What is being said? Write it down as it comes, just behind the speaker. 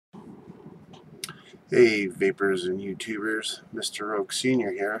Hey vapors and YouTubers, Mr. Rogue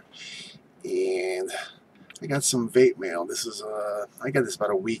Sr. here, and I got some vape mail. This is I got this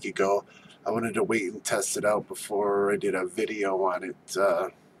about a week ago. I wanted to wait and test it out before I did a video on it,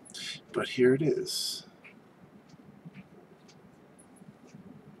 but here it is.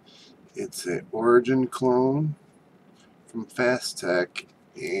 It's an Origin clone from Fasttech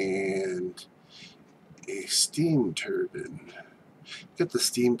and a steam turbine. Got the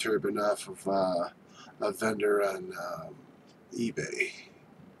steam turbine off of a vendor on eBay.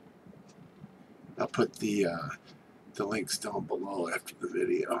 I'll put the links down below after the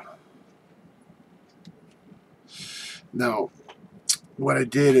video. Now, what I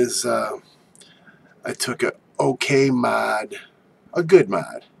did is I took a okay mod, a good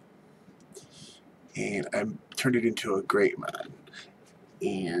mod, and I turned it into a great mod.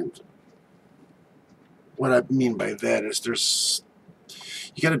 And what I mean by that is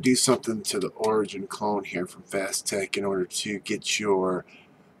you got to do something to the Origin clone here from Fasttech in order to get your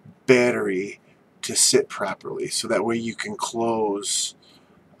battery to sit properly, so that way you can close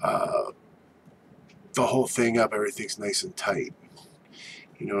the whole thing up. Everything's nice and tight.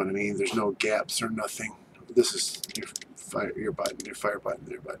 You know what I mean? There's no gaps or nothing. This is your fire button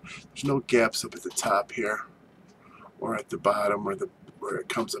there, but there's no gaps up at the top here or at the bottom where it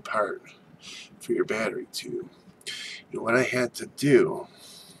comes apart for your battery tube. You know, what I had to do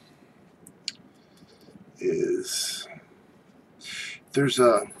is there's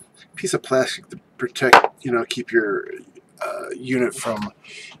a piece of plastic to protect, keep your unit from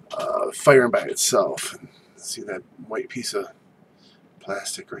firing by itself. See that white piece of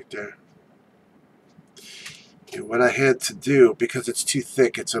plastic right there? And what I had to do, because it's too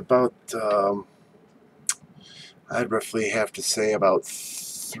thick, it's about I'd roughly have to say about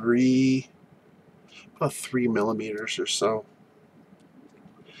 3 millimeters or so.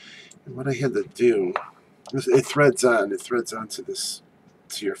 And what I had to do, it threads onto this,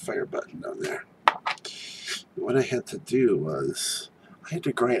 to your fire button down there. And what I had to do was I had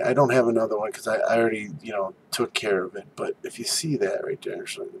to grind. I don't have another one because I already took care of it. But if you see that right there,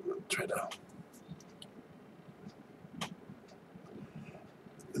 so I'm gonna try to.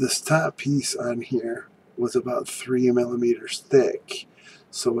 This top piece on here was about 3 millimeters thick.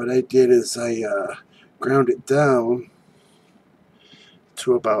 So what I did is I ground it down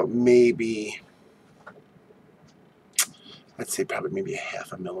to about maybe, I'd say probably maybe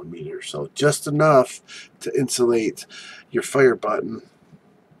 1/2 millimeter. So just enough to insulate your fire button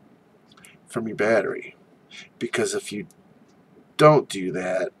from your battery. Because if you don't do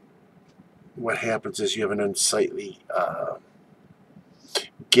that, what happens is you have an unsightly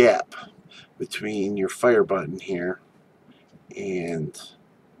gap between your fire button here and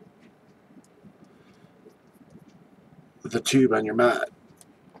the tube on your mod.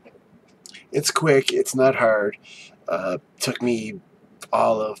 It's quick, it's not hard. Took me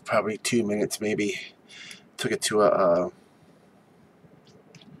all of probably 2 minutes maybe. Took it to a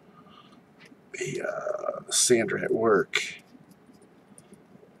sander at work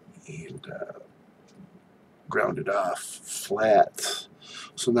and ground it off flat.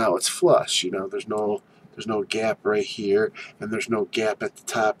 So now it's flush. There's no gap right here, and there's no gap at the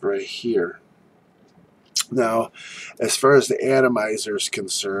top right here. Now, as far as the atomizer is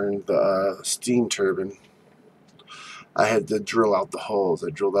concerned, the steam turbine, I had to drill out the holes. I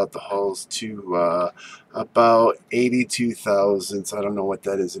drilled out the holes to about 82 thousandths. I don't know what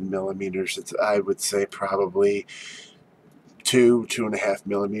that is in millimeters. I would say probably 2.5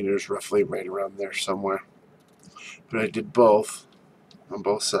 millimeters, roughly right around there somewhere. But I did both on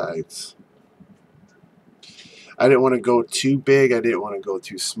both sides. I didn't want to go too big, I didn't want to go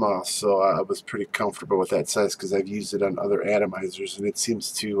too small, so I was pretty comfortable with that size because I've used it on other atomizers, and it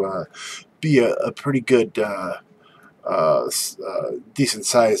seems to be a pretty good, decent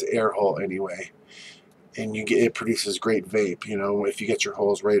size air hole anyway. And it produces great vape. If you get your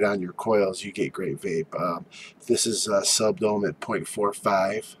holes right on your coils, you get great vape. This is subdome at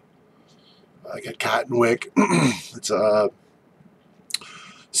 0.45. I got cotton wick. It's a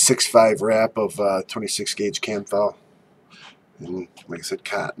 6.5 wrap of 26 gauge Camthal, and like I said,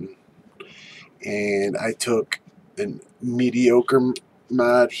 cotton. And I took a mediocre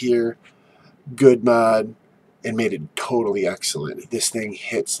mod here, good mod, and made it totally excellent. This thing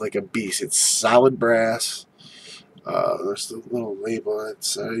hits like a beast. It's solid brass. There's the little label on its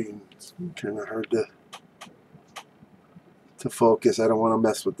side. It's kind of hard to focus. I don't want to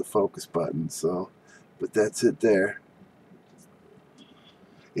mess with the focus button, but that's it there.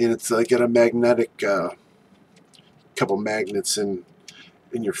 And it's got a magnetic, couple magnets in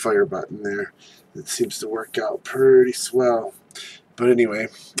your fire button there. It seems to work out pretty swell. But anyway,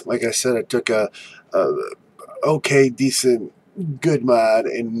 like I said, I took a okay, decent, good mod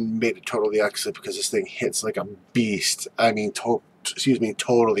and made it totally opposite because this thing hits like a beast. I mean,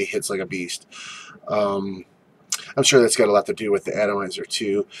 totally hits like a beast. I'm sure that's got a lot to do with the atomizer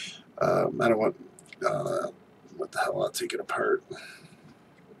too. I don't want, what the hell, I'll take it apart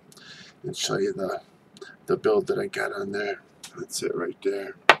and show you the build that I got on there. That's it right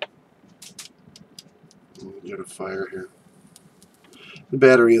there. Get a fire here. The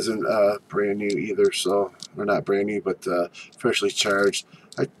battery isn't brand new either, so, or not brand new, but freshly charged.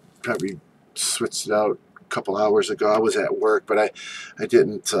 I probably switched it out a couple hours ago. I was at work, but I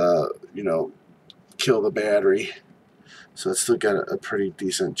didn't, you know, kill the battery, so it's still got a pretty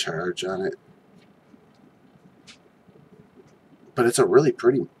decent charge on it. But it's a really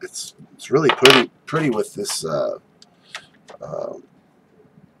pretty. It's really pretty with this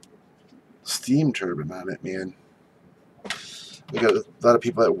steam turbine on it, man. I got a lot of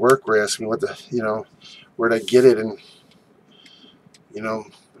people at work were asking me what the, you know, where'd I get it, and you know,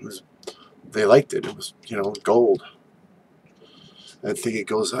 they liked it. It was, you know, gold. I think it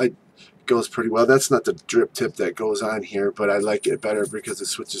goes pretty well. That's not the drip tip that goes on here, but I like it better because it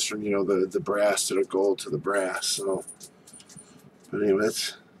switches from, you know, the brass to the gold to the brass. So, but anyway,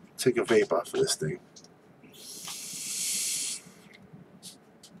 let's take a vape off of this thing.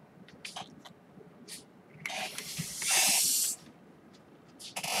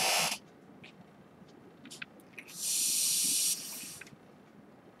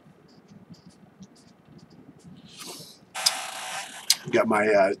 Got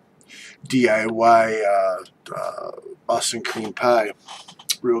my DIY Boston cream pie.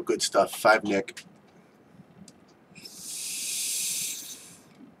 Real good stuff. 5 Nick.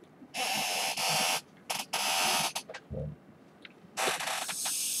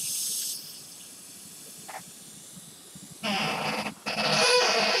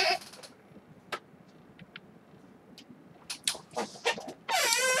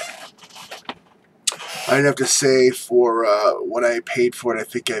 I'd have to say for what I paid for it, I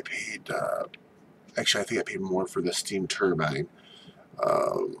think I paid, actually I think I paid more for the steam turbine.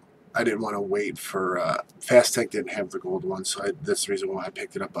 I didn't want to wait for, Fasttech didn't have the gold one, so that's the reason why I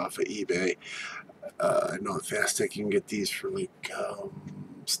picked it up off of eBay. I know at Fasttech you can get these for like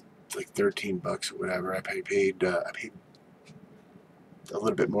 13 bucks or whatever. I paid a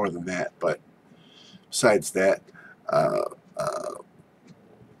little bit more than that, but besides that,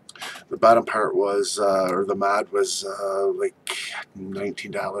 the bottom part was, or the mod was like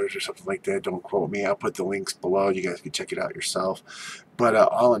 $19 or something like that. Don't quote me. I'll put the links below. You guys can check it out yourself. But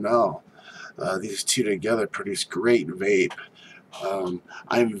all in all, these two together produce great vape.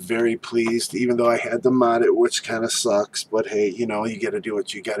 I'm very pleased, even though I had the mod, which kind of sucks. But hey, you know, you got to do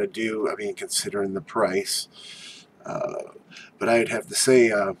what you got to do. I mean, considering the price. But I'd have to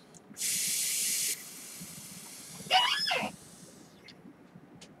say,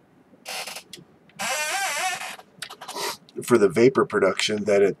 for the vapor production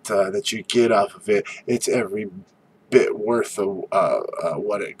that you get off of it, it's every bit worth of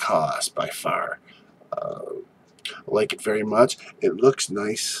what it costs by far. I like it very much. It looks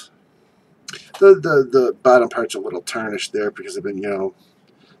nice. The bottom part's a little tarnished there because I've been, you know,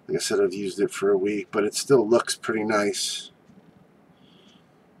 like I said, I've used it for a week, but it still looks pretty nice.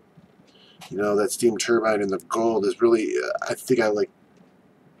 You know, that steam turbine and the gold is really, I think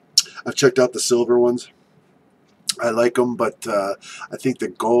I've checked out the silver ones. I like them, but I think the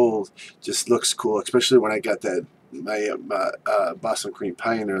gold just looks cool, especially when I got that my Boston Cream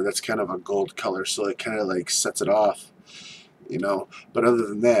Pioneer. That's kind of a gold color, so it kind of like sets it off, you know. But other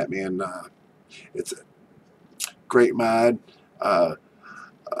than that, man, it's a great mod.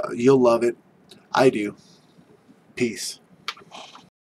 You'll love it. I do. Peace.